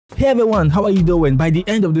Hey everyone, how are you doing? By the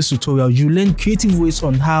end of this tutorial, you learn creative ways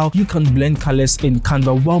on how you can blend colors in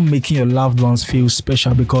Canva while making your loved ones feel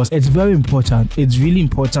special, because it's very important. It's really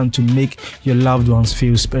important to make your loved ones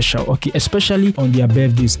feel special, okay, especially on their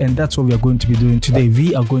birthdays, and that's what we are going to be doing today.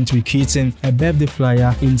 We are going to be creating a birthday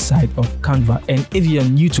flyer inside of Canva, and if you are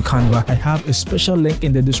new to Canva, I have a special link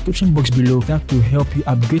in the description box below that will help you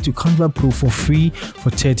upgrade to Canva Pro for free for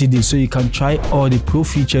 30 days, so you can try all the pro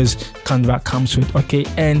features Canva comes with, okay?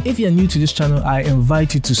 And if you're new to this channel, I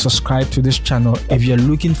invite you to subscribe to this channel if you're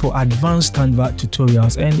looking for advanced Canva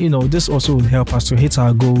tutorials, and you know, this also will help us to hit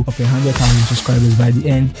our goal of 100,000 subscribers by the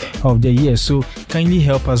end of the year. So kindly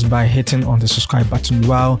help us by hitting on the subscribe button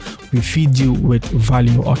while we feed you with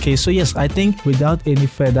value, okay? So yes, I think without any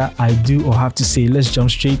further ado or have to say, let's jump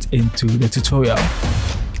straight into the tutorial.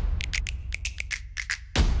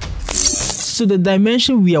 So the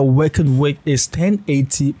dimension we are working with is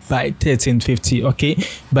 1080 by 1350, okay?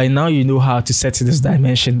 By now you know how to set this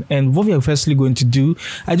dimension, and what we are firstly going to do,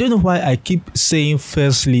 I don't know why I keep saying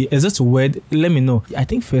firstly. Is that a word? Let me know. I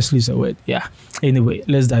think firstly is a word, yeah. Anyway,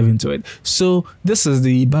 let's dive into it. So this is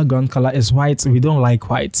the background color is white. We don't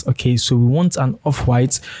like white, okay? So we want an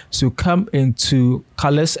off-white. So come into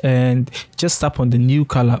colors and just tap on the new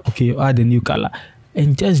color, okay? Add the new color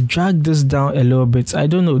and just drag this down a little bit. I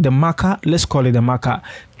don't know, the marker, let's call it the marker.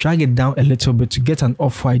 Drag it down a little bit to get an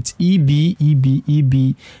off-white.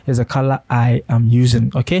 EB is a color I am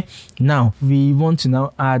using, okay? Now we want to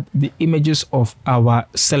now add the images of our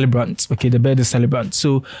celebrant, okay, the birthday celebrant.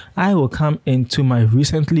 So I will come into my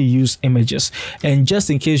recently used images, and just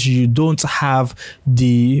in case you don't have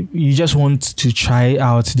you just want to try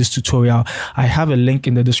out this tutorial, I have a link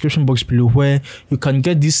in the description box below where you can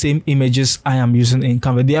get these same images I am using in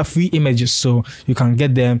Canva. They are free images, so you can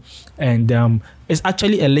get them, and it's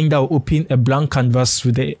actually a link that will open a blank canvas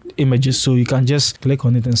with the images, so you can just click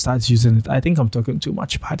on it and start using it. I think I'm talking too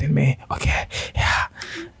much, pardon me. Okay, yeah,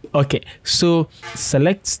 okay, so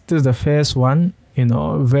select, this is the first one, you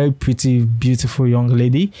know, very pretty, beautiful young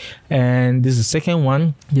lady, and this is the second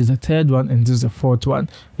one, this is the third one, and this is the fourth one.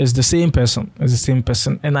 It's the same person, it's the same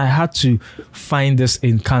person, and I had to find this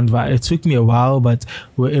in Canva. It took me a while, but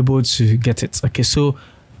we're able to get it, okay? So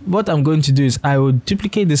what I'm going to do is I will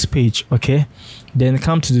duplicate this page, okay, then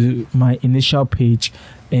come to my initial page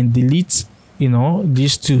and delete, you know,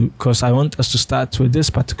 these two, because I want us to start with this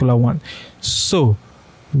particular one. So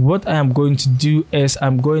what I am going to do is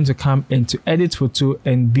I'm going to come into edit photo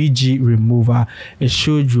and BG remover. It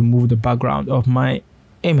should remove the background of my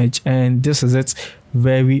image, and this is it.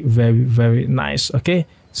 Very nice, okay?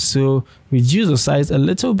 So reduce the size a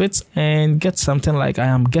little bit and get something like I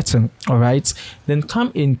am getting, all right? Then come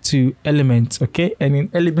into element, okay? And in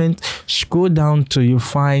element, scroll down till you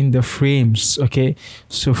find the frames, okay?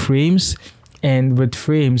 So frames, and with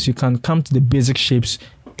frames, you can come to the basic shapes,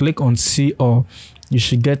 click on C, or you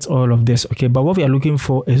should get all of this, okay? But what we are looking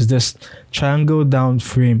for is this triangle down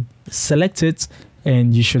frame. Select it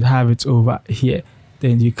and you should have it over here.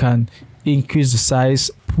 Then you can increase the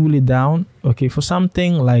size, pull it down, okay, for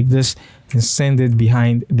something like this, and send it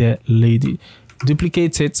behind the lady.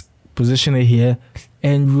 Duplicate it, position it here,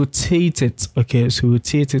 and rotate it, okay? So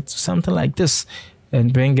rotate it to something like this,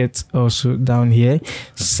 and bring it also down here,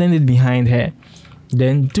 send it behind her,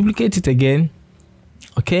 then duplicate it again,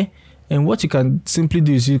 okay? And what you can simply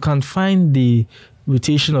do is you can find the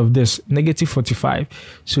rotation of this, -45.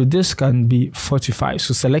 So this can be 45.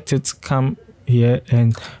 So select it, come here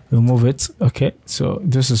and remove it, okay? So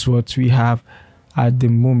this is what we have at the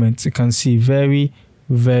moment. You can see very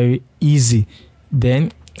easy.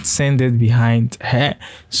 Then send it behind her,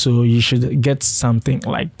 so you should get something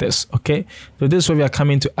like this, okay? So this is where we are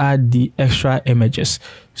coming to add the extra images.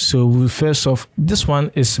 So first off, this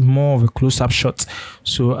one is more of a close-up shot,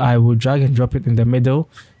 so I will drag and drop it in the middle,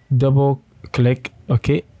 double click,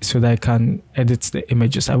 okay, so that I can edit the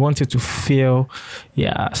images. I want it to feel,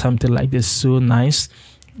 yeah, something like this, so nice.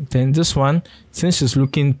 Then this one, since she's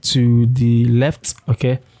looking to the left,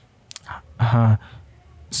 okay,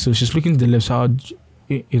 so she's looking to the left, so I'll,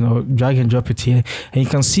 you know, drag and drop it here, and you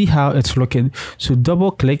can see how it's looking. So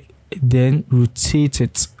double click, then rotate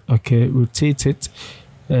it, okay, rotate it,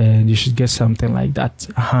 and you should get something like that.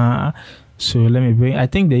 So let me bring, I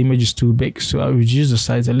think the image is too big, so I'll reduce the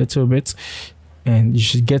size a little bit, and you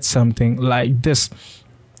should get something like this.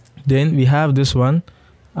 Then we have this one.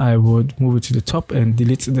 I would move it to the top and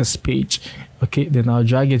delete this page, okay? Then I'll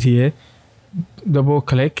drag it here, double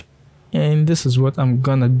click, and this is what I'm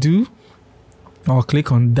gonna do. I'll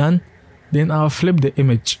click on done, then I'll flip the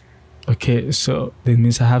image, okay? So that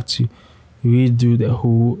means I have to redo the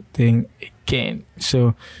whole thing again.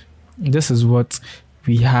 So this is what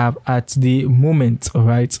we have at the moment. All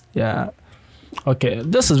right, yeah. Okay,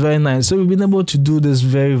 this is very nice. So we've been able to do this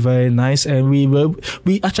very nice, and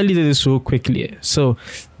we actually did it so quickly. So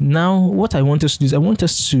now what I want us to do is I want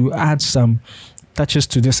us to add some touches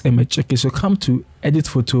to this image. Okay, so come to edit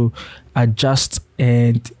photo, adjust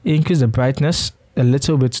and increase the brightness a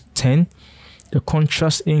little bit to 10, the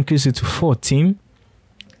contrast increase it to 14,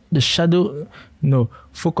 the shadow, no,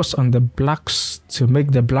 focus on the blacks to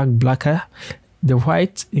make the black blacker, the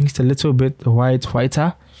white increase a little bit, the white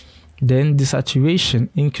whiter. Then the saturation,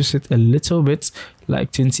 increase it a little bit,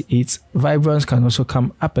 like 28. Vibrance can also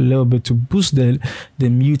come up a little bit to boost the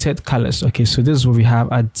muted colors. Okay, so this is what we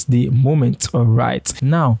have at the moment. All right,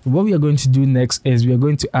 now what we are going to do next is we are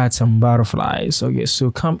going to add some butterflies. Okay, so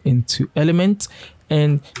come into element,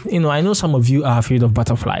 and you know, I know some of you are afraid of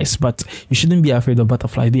butterflies, but you shouldn't be afraid of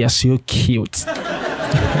butterflies. They are so cute.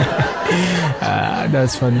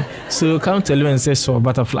 That's funny. So come to element and say so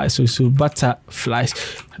butterflies. So butterflies.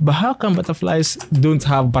 But how come butterflies don't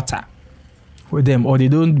have butter with them, or they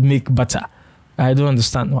don't make butter? I don't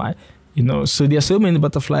understand why. You know, so there are so many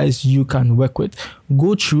butterflies you can work with.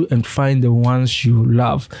 Go through and find the ones you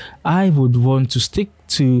love. I would want to stick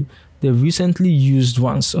to the recently used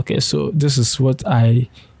ones. Okay, so this is what I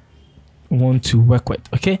want to work with.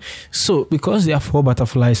 Okay, so because there are 4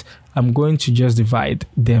 butterflies, I'm going to just divide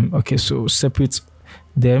them. Okay, so separate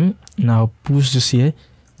them. Now push this here,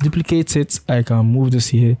 duplicate it. I can move this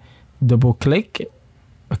here, double click.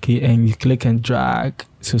 Okay, and you click and drag,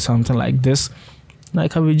 so something like this. Now I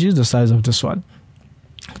can reduce the size of this one.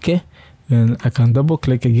 Okay, and I can double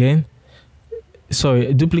click again,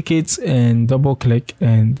 sorry, duplicate and double click,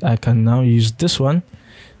 and I can now use this one.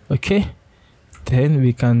 Okay, then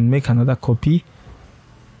we can make another copy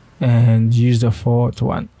and use the 4th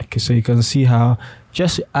one. Okay, so you can see how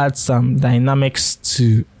just add some dynamics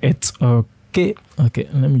to it. Okay,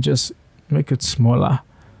 let me just make it smaller.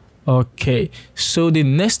 Okay, so the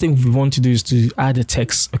next thing we want to do is to add a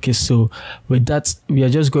text. Okay, so with that, we are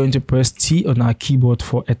just going to press T on our keyboard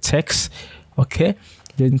for a text. Okay,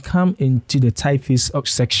 then come into the typeface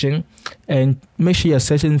section and make sure you're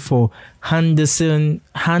searching for Henderson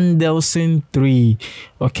 3.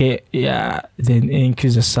 Okay, yeah, then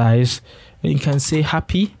increase the size, and you can say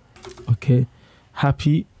happy. Okay,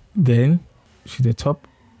 happy, then to the top,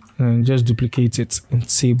 and just duplicate it and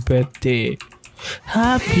say birthday,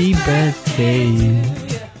 happy birthday.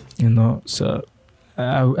 You know, so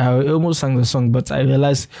I almost sang the song, but I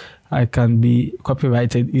realized I can be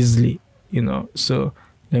copyrighted easily, you know, so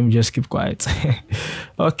let me just keep quiet.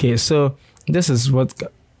 Okay, so this is what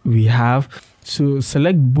we have. So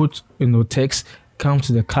select both, you know, text, come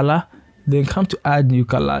to the color, then come to add new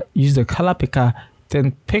color, use the color picker,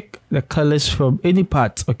 then pick the colors from any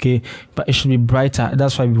part. Okay, but it should be brighter.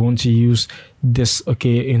 That's why we want to use this.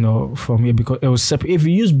 Okay, you know, from here, because it was separate. If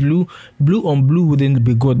we use blue on blue wouldn't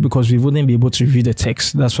be good, because we wouldn't be able to read the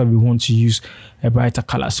text. That's why we want to use a brighter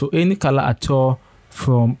color. So any color at all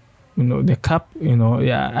from, you know, the cap, you know,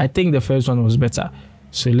 yeah, I think the first one was better.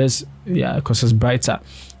 So let's, yeah, because it's brighter.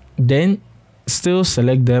 Then still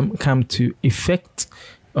select them, come to effect.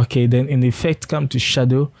 Okay, then in effect, come to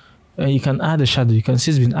shadow. You can add a shadow. You can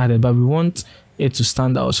see it's been added, but we want it to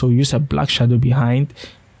stand out, so use a black shadow behind.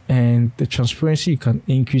 And the transparency, you can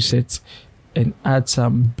increase it and add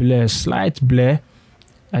some blur, slight blur.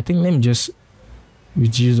 I think let me just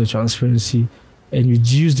reduce the transparency and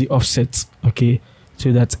reduce the offset, okay,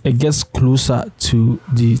 so that it gets closer to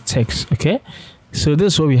the text. Okay, so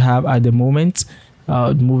this is what we have at the moment.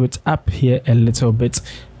 I'll move it up here a little bit.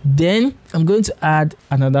 Then I'm going to add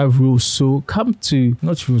another row. So come to,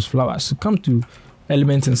 not rose, flowers. So come to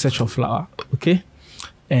elements and search for flower. Okay,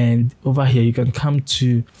 and over here you can come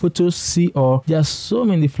to photos, see, or there are so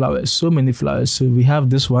many flowers. So we have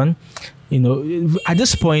this one. You know, at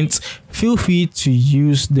this point, feel free to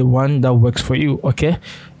use the one that works for you. Okay,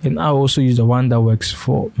 and I'll also use the one that works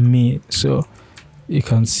for me. So you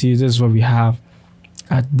can see this is what we have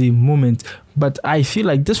at the moment. But I feel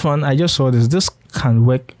like this one, I just saw this can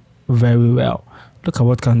work very well. Look at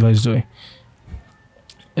what Canva is doing.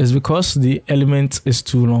 It's because the element is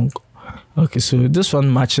too long. Okay, so this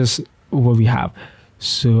one matches what we have.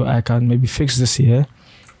 So I can maybe fix this here,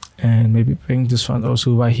 and maybe bring this one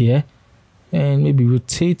also over here, and maybe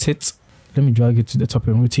rotate it. Let me drag it to the top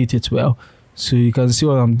and rotate it well, so you can see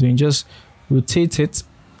what I'm doing. Just rotate it,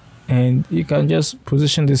 and you can just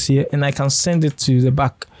position this here, and I can send it to the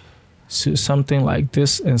back. So something like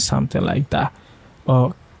this and something like that.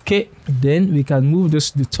 Okay, then we can move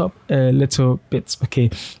this to the top a little bit. Okay,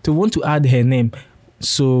 to want to add her name,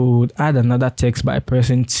 So add another text by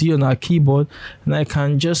pressing T on our keyboard, and I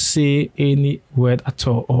can just say any word at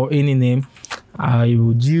all or any name. I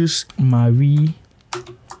would use Marie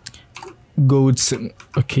Goldson.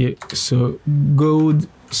 Okay, so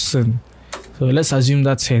Goldson. So let's assume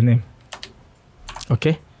that's her name.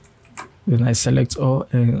 Okay, then I select all,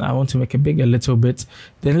 and I want to make it big a little bit.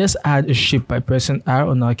 Then let's add a shape by pressing R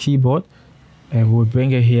on our keyboard, and we'll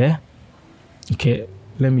bring it here. Okay,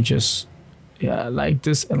 let me just, yeah, like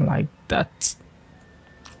this and like that.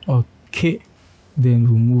 Okay, then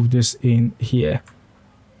we'll move this in here.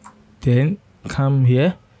 Then come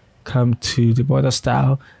here, come to the border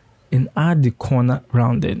style, and add the corner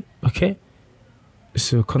rounding. Okay,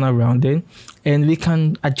 so corner rounding, and we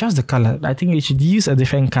can adjust the color. I think we should use a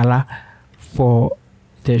different color for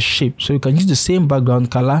the shape. So you can use the same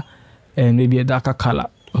background color and maybe a darker color,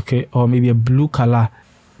 okay, or maybe a blue color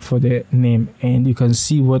for the name, and you can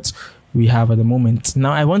see what we have at the moment.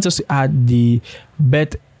 Now I want us to add the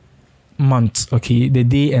birth month, okay, the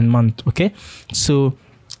day and month. Okay, so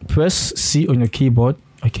press C on your keyboard,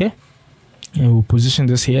 okay, and we'll position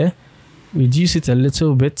this here, reduce it a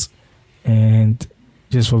little bit, and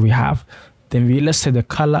this is what we have. Then let's set the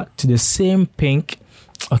color to the same pink.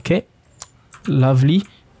 Okay, lovely.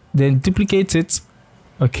 Then duplicate it.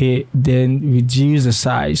 Okay, then reduce the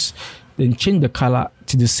size, then change the color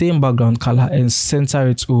to the same background color and center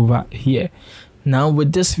it over here. Now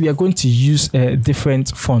with this, we are going to use a different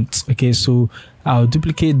font. Okay, so I'll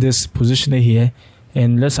duplicate this, position it here,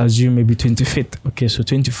 and let's assume maybe 25th. Okay, so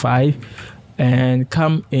 25, and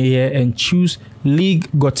come in here and choose League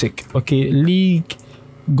Gothic. Okay, League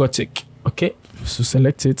Gothic. Okay, so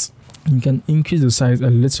select it. You can increase the size a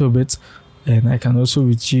little bit, and I can also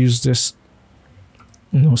reduce this,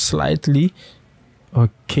 slightly.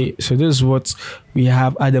 Okay, so this is what we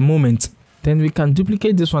have at the moment. Then we can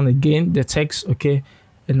duplicate this one again, the text. Okay,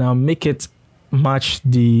 and I'll make it match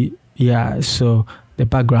the so the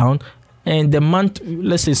background, and the month,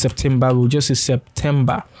 let's say September, we'll just say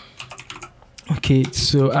September. Okay,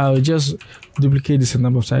 so I'll just duplicate this a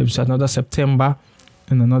number of times, another September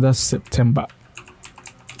and another September.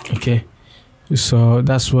 Okay, so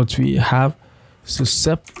that's what we have. So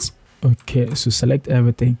okay, so select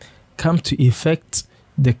everything, come to effect,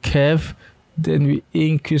 the curve, then we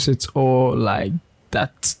increase it all like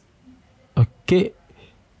that. Okay,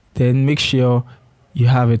 then make sure you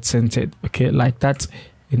have it centered, okay, like that,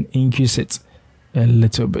 and increase it a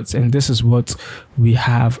little bit. And this is what we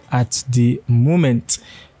have at the moment.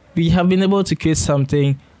 We have been able to create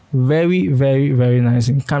something very, very, very nice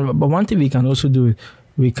in Canva. But one thing we can also do,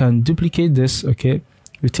 we can duplicate this, okay,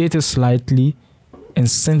 rotate it slightly and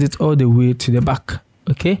send it all the way to the back.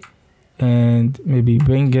 Okay, and maybe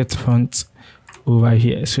bring it front over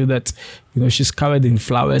here so that she's covered in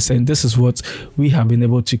flowers. And this is what we have been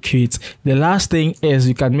able to create. The last thing is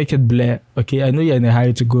you can make it blur. Okay, I know you're in a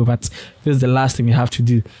hurry to go, but this is the last thing we have to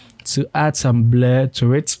do, to add some blur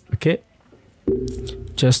to it. Okay,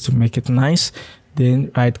 just to make it nice.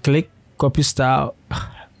 Then right click, copy style,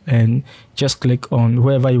 and just click on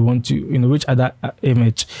wherever you want to, which other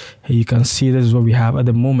image. And you can see this is what we have at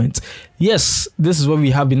the moment. Yes, this is what we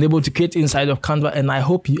have been able to create inside of Canva, and I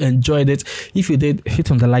hope you enjoyed it. If you did,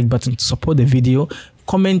 hit on the like button to support the video.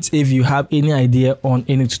 Comment if you have any idea on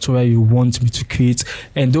any tutorial you want me to create,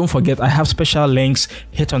 and don't forget I have special links.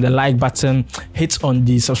 Hit on the like button, hit on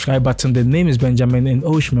the subscribe button. The name is Benjamin, and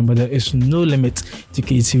always remember there is no limit to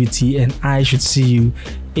creativity, and I should see you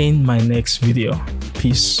in my next video.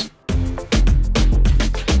 Peace.